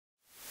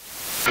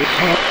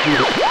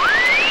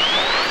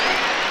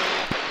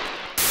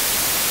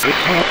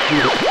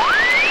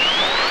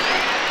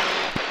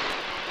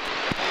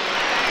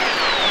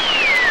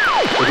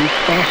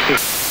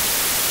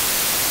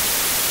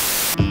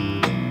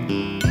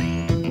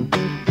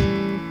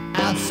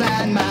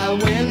Outside my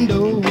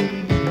window,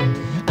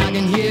 I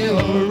can hear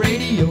a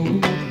radio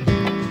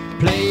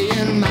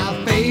playing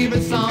my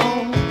favorite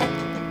song.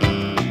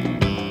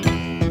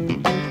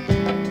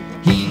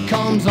 He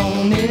comes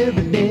on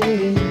every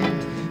day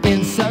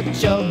in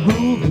such a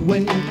groovy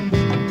way.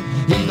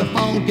 He's a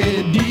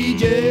funky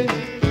DJ.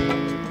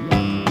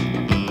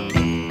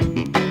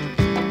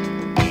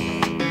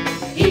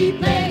 He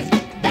plays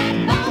that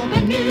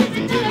bumping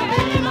music till the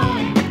early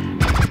morning.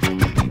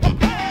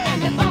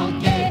 And the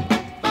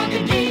funky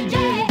DJ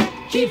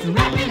keeps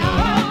rapping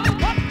on.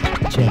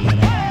 Check it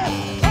out.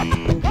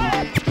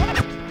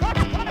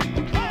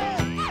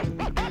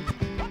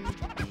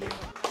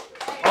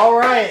 All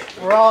right,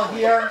 we're all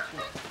here.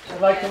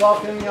 I'd like to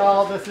welcome you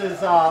all. This is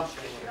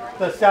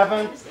the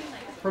 7th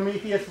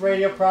Prometheus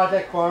Radio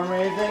Project Barn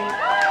Raising.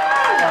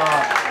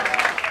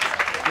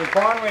 With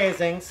barn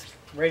raisings,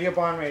 radio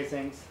barn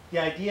raisings, the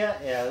idea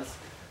is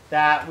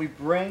that we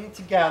bring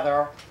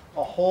together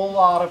a whole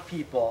lot of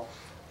people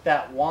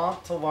that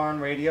want to learn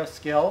radio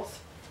skills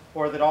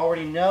or that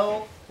already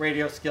know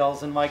radio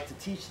skills and like to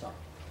teach them.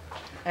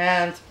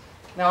 And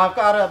now I've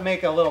got to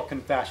make a little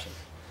confession.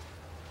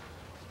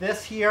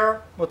 This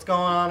here, what's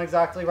going on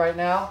exactly right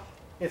now,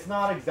 it's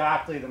not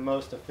exactly the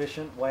most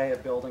efficient way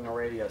of building a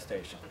radio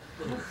station.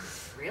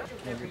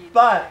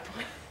 But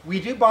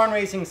we do barn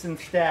raisings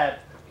instead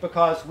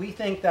because we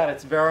think that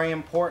it's very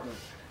important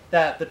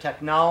that the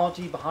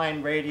technology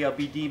behind radio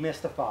be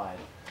demystified.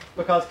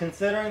 Because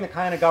considering the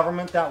kind of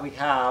government that we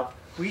have,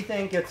 we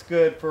think it's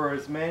good for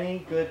as many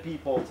good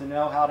people to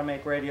know how to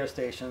make radio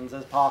stations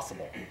as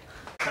possible.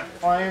 I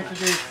want to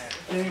introduce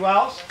Ginny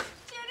Welsh.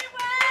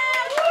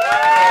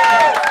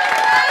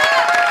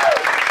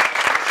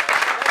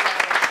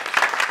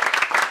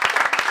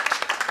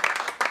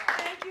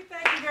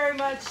 Thank you very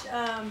much.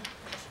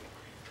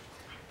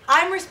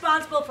 I'm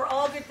responsible for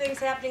all good things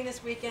happening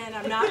this weekend.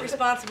 I'm not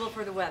responsible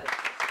for the weather.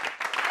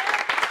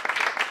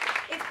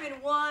 It's been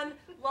one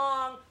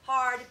long,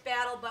 hard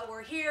battle, but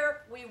we're here,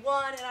 we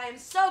won, and I am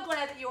so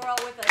glad that you are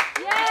all with us.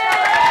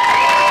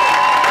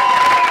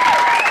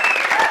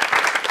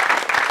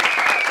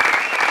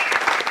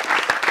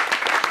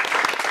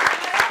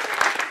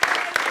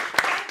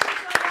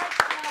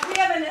 We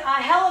have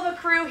a hell of a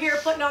crew here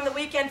putting on the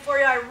weekend for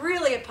you. I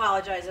really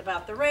apologize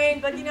about the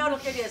rain, but you know, it'll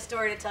give you a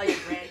story to tell your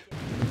grandkids.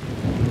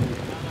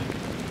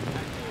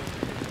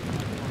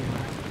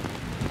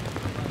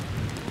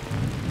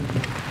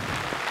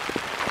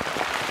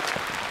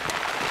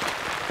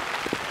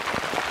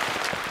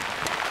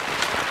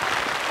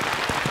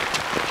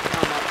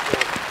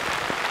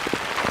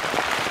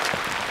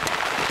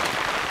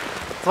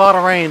 It's a lot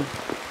of rain.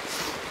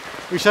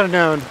 We should have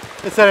known.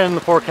 It said it in the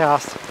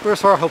forecast. We were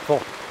sort of hopeful.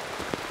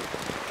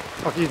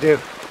 What can you do?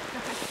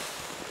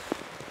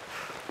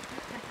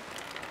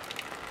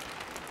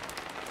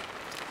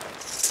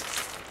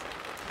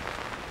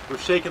 We're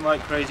shaking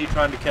like crazy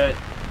trying to cut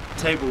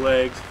table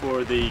legs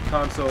for the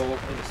console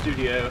in the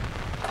studio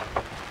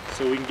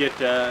so we can get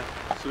the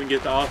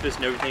office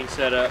and everything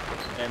set up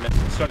and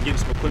start getting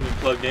some equipment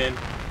plugged in,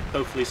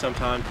 hopefully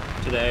sometime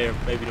today or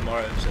maybe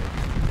tomorrow. So.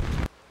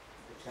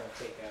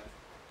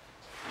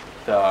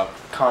 The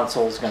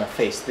console is going to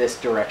face this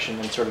direction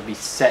and sort of be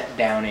set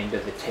down into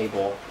the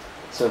table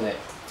so that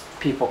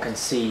people can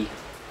see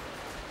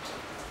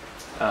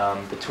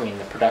between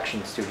the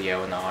production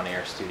studio and the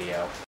on-air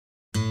studio.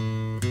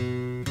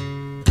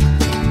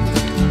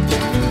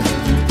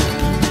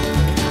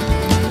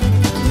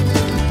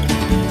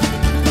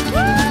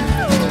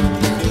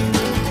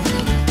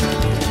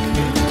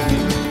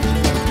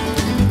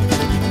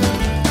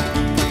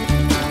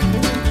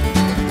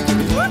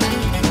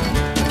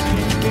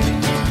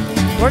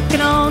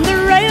 Working on the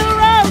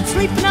railroad,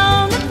 sleeping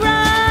on the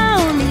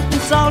ground, eating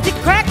salty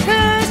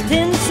crackers,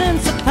 10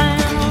 cents a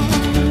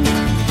pound.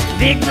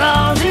 Big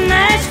balls in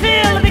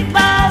Nashville, big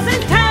balls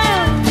in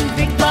town,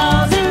 big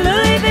balls in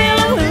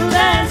Louisville, we'll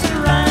dance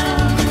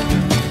around.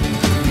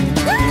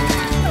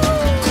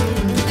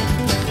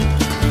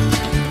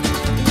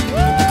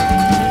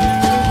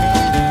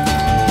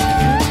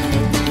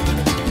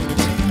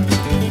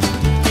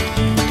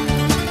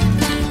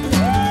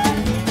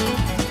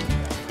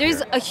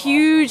 There's a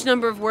huge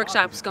number of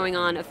workshops going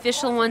on,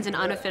 official ones and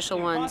unofficial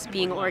ones,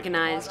 being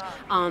organized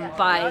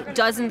by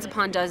dozens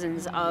upon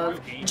dozens of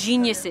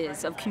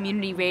geniuses of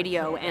community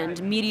radio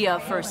and media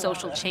for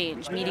social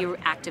change, media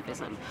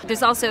activism.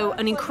 There's also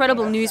an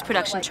incredible news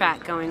production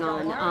track going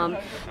on.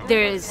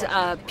 There's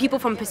people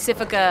from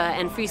Pacifica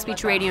and Free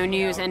Speech Radio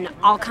News and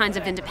all kinds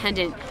of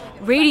independent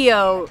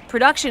radio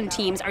production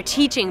teams are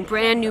teaching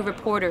brand new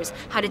reporters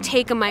how to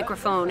take a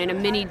microphone and a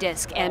mini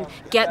disc and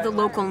get the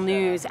local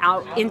news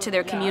out into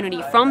their community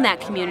somebody from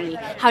that community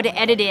how to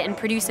edit it and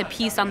produce a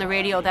piece on the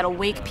radio that'll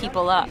wake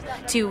people up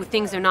to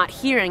things they're not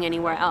hearing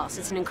anywhere else.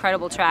 It's an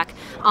incredible track.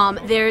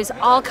 There's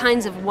all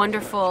kinds of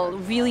wonderful,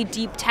 really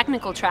deep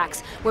technical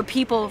tracks where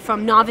people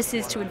from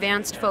novices to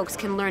advanced folks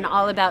can learn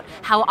all about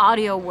how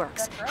audio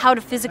works, how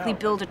to physically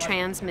build a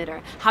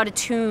transmitter, how to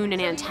tune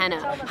an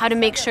antenna, how to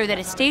make sure that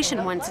a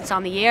station, once it's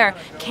on the air,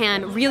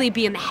 can really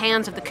be in the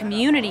hands of the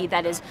community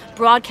that is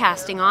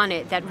broadcasting on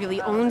it, that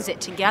really owns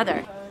it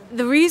together.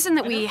 The reason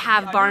that we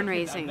have barn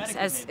raisings,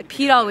 as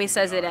Pete always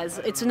says it as,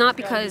 it's not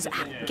because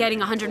getting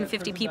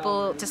 150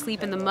 people to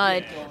sleep in the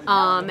mud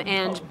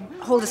and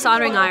hold a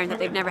soldering iron that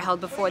they've never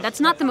held before. That's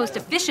not the most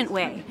efficient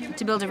way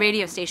to build a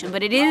radio station,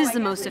 but it is the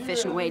most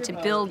efficient way to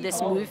build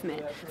this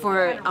movement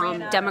for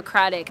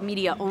democratic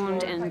media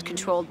owned and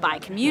controlled by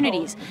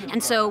communities.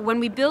 And so when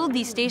we build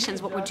these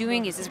stations, what we're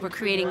doing is we're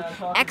creating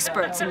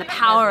experts in the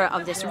power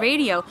of this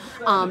radio,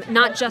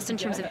 not just in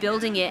terms of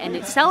building it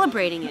and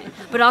celebrating it,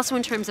 but also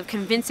in terms of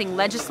convincing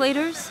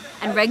legislators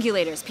and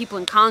regulators, people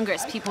in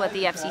Congress, people at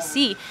the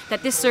FCC,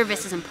 that this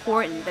service is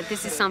important, that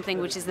this is something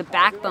which is the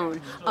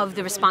backbone of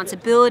the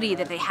responsibility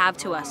that they have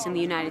to us in the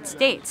United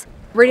States.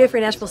 Radio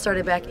Free Nashville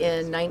started back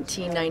in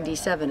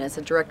 1997 as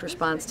a direct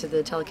response to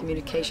the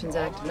Telecommunications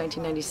Act of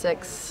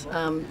 1996.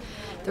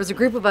 There was a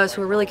group of us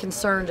who were really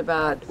concerned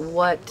about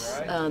what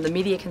the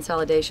media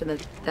consolidation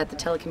that the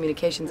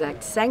Telecommunications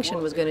Act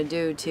sanctioned was going to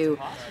do to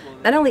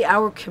not only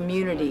our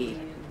community,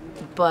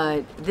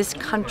 but this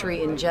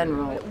country in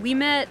general. We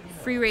met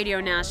Free Radio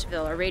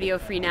Nashville, or Radio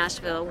Free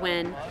Nashville,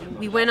 when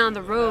we went on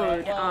the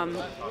road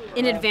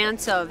in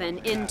advance of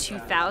and in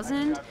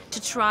 2000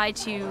 to try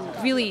to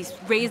really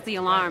raise the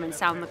alarm and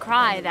sound the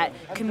cry that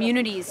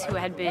communities who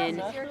had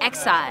been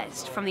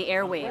excised from the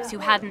airwaves, who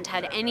hadn't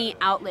had any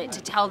outlet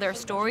to tell their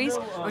stories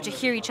or to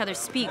hear each other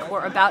speak,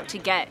 were about to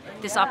get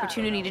this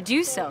opportunity to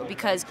do so,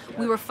 because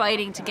we were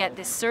fighting to get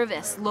this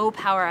service, low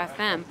power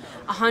FM,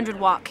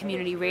 100-watt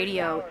community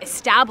radio,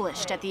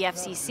 established at the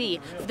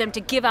FCC for them to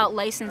give out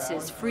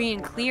licenses free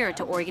and clear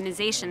to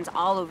organizations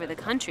all over the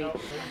country.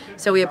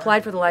 So we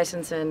applied for the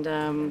license, and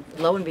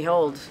lo and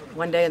behold,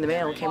 one day in the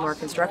mail came our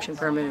construction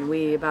permit, and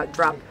we about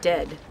dropped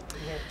dead.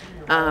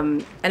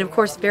 And of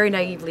course, very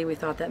naively, we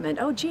thought that meant,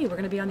 oh gee, we're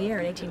going to be on the air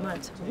in 18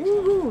 months.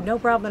 Woohoo, no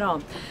problem at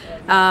all.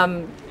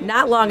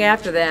 Not long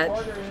after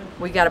that,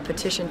 we got a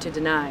petition to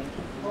deny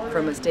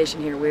from a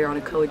station here. We were on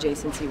a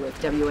co-adjacency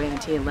with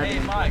WANT in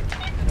Lebanon.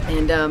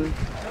 And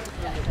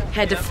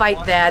had to fight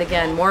that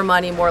again, more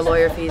money, more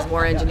lawyer fees,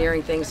 more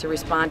engineering things to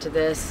respond to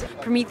this.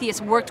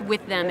 Prometheus worked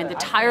with them and the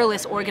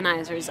tireless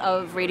organizers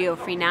of Radio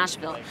Free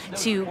Nashville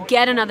to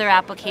get another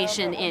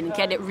application in,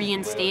 get it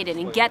reinstated,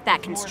 and get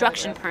that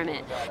construction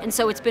permit. And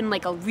so it's been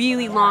like a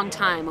really long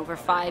time, over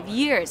 5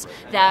 years,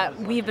 that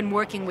we've been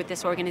working with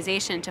this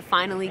organization to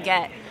finally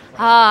get the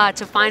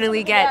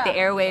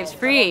airwaves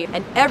free.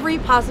 And every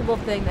possible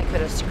thing that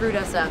could have screwed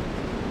us up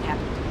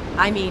happened.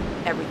 I mean,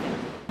 everything.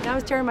 And I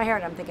was tearing my hair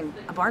out. I'm thinking,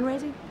 a barn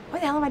raising? Why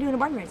the hell am I doing a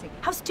barn raising?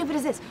 How stupid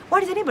is this? Why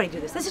does anybody do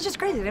this? This is just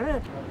crazy.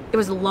 It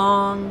was a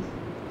long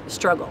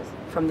struggle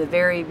from the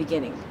very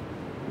beginning.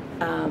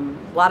 A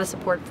lot of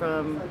support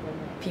from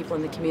people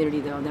in the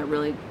community, though, and that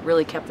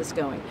really kept us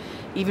going.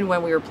 Even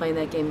when we were playing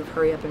that game of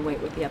hurry up and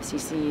wait with the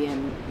FCC,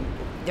 and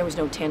there was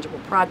no tangible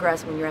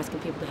progress when you're asking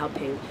people to help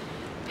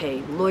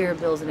pay lawyer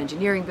bills and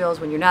engineering bills,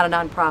 when you're not a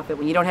nonprofit,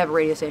 when you don't have a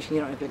radio station, you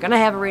don't know if you're going to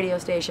have a radio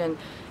station.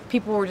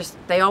 People were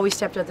they always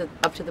stepped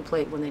up to the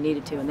plate when they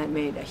needed to, and that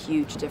made a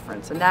huge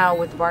difference. And now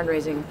with the barn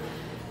raising,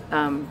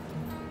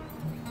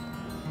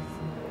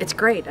 it's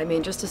great. I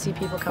mean, just to see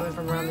people coming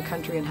from around the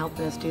country and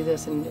helping us do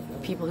this, and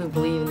people who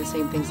believe in the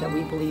same things that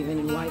we believe in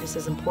and why this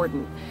is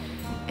important,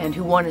 and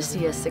who want to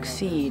see us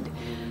succeed.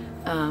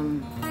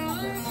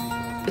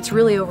 It's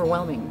really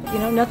overwhelming. You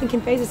know, nothing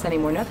can faze us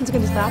anymore. Nothing's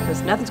going to stop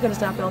us. Nothing's going to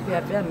stop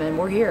LPFM, and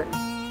we're here.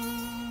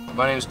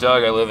 My name's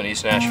Doug. I live in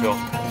East Nashville.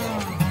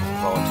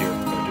 Volunteer.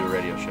 I'm going to do a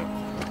radio show.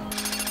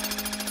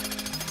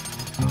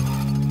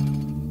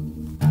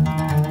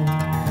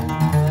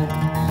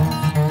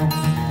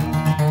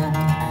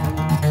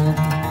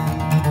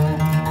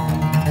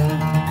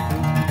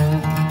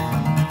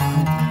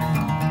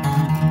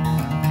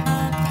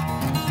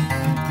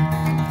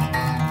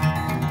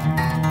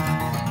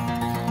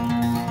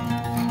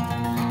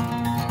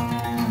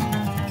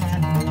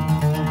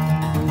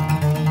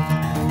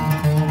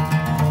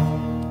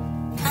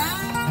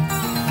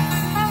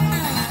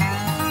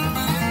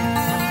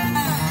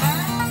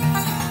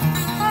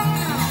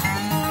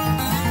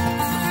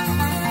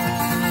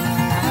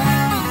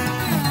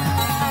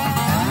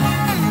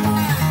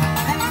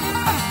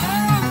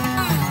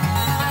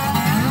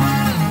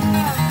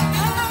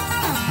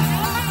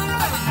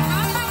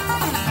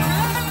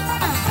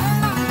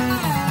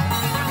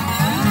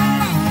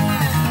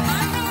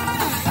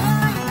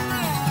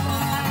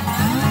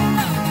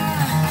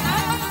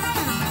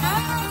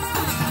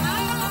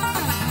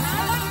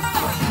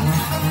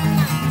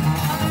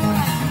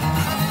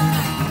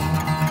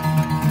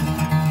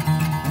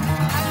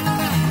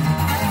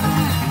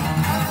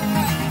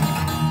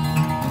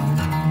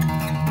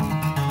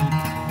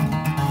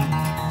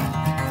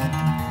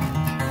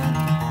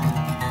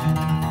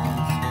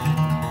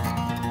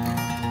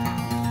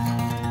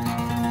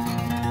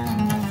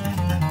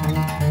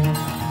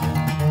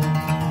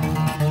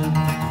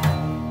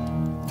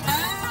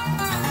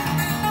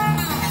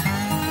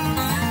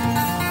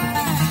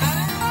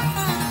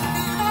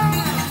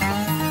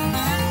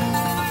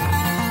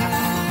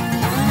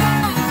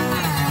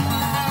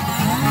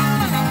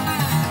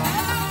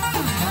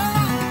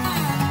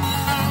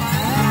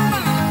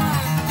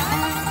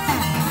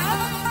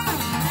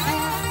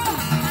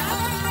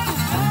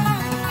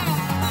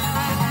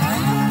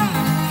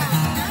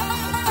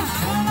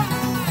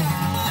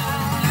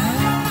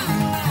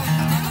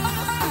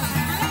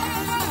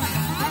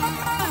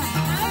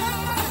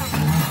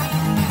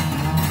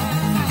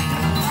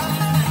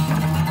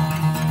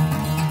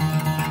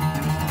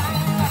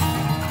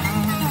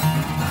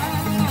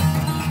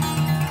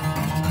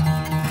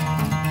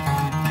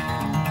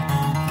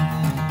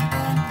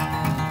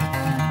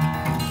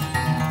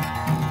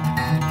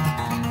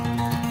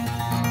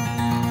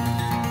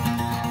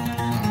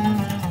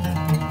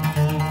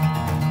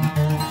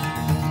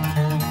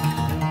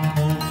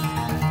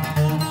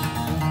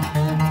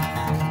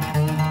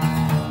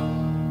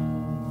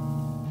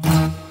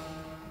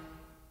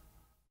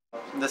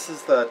 this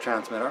is the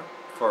transmitter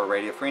for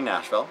Radio Free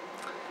Nashville,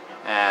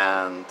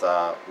 and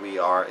we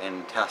are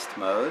in test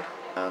mode,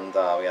 and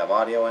we have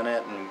audio in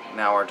it, and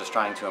now we're just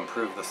trying to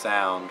improve the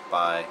sound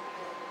by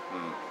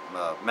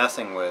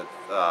messing with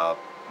the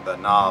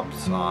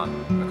knobs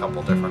on a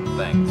couple different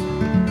things.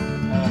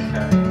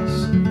 Okay,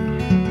 let's see.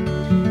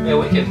 Yeah,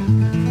 we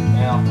can,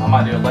 well, I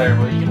might do it later,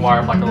 but you can wire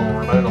up like a little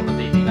remote on the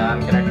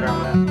DB9 connector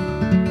on that.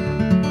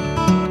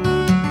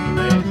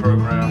 Band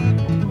program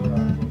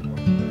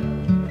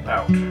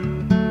out.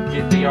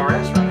 Get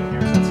DRS running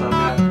here, since I've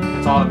got,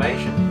 it's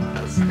automation.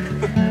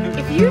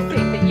 If you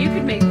think that you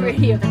could make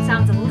radio that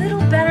sounds a little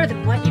better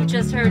than what you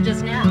just heard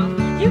just now,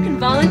 you can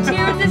volunteer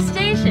at this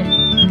station.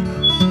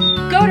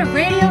 Go to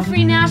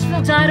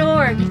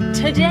radiofreenashville.org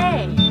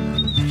today.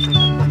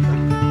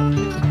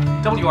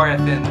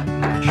 WRFN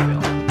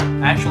Nashville.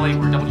 Actually,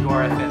 we're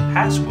WRFN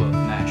Pasqua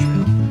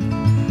Nashville.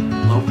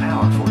 Low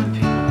power for the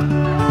people.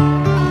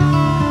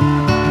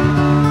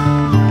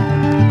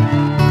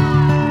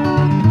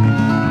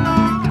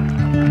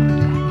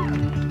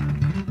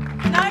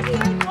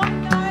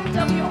 98.9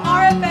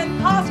 WRFN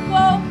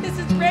Pasqua. This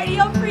is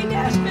Radio Free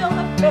Nashville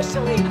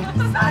officially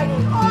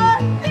signing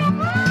on.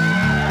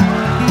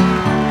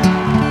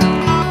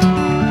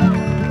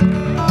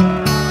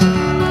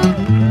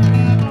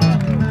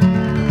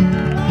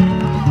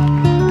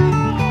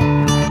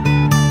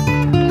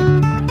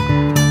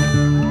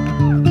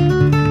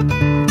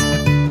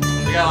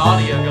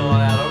 Audio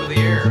going out over the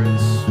air.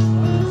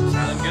 It's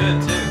sounding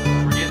good too.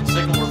 We're getting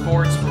signal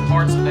reports from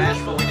parts of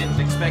Nashville we didn't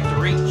expect to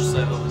reach.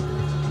 So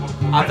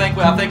I think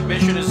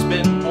mission has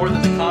been more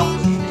than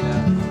accomplished. You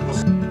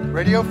know.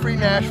 Radio Free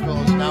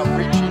Nashville is now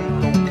reaching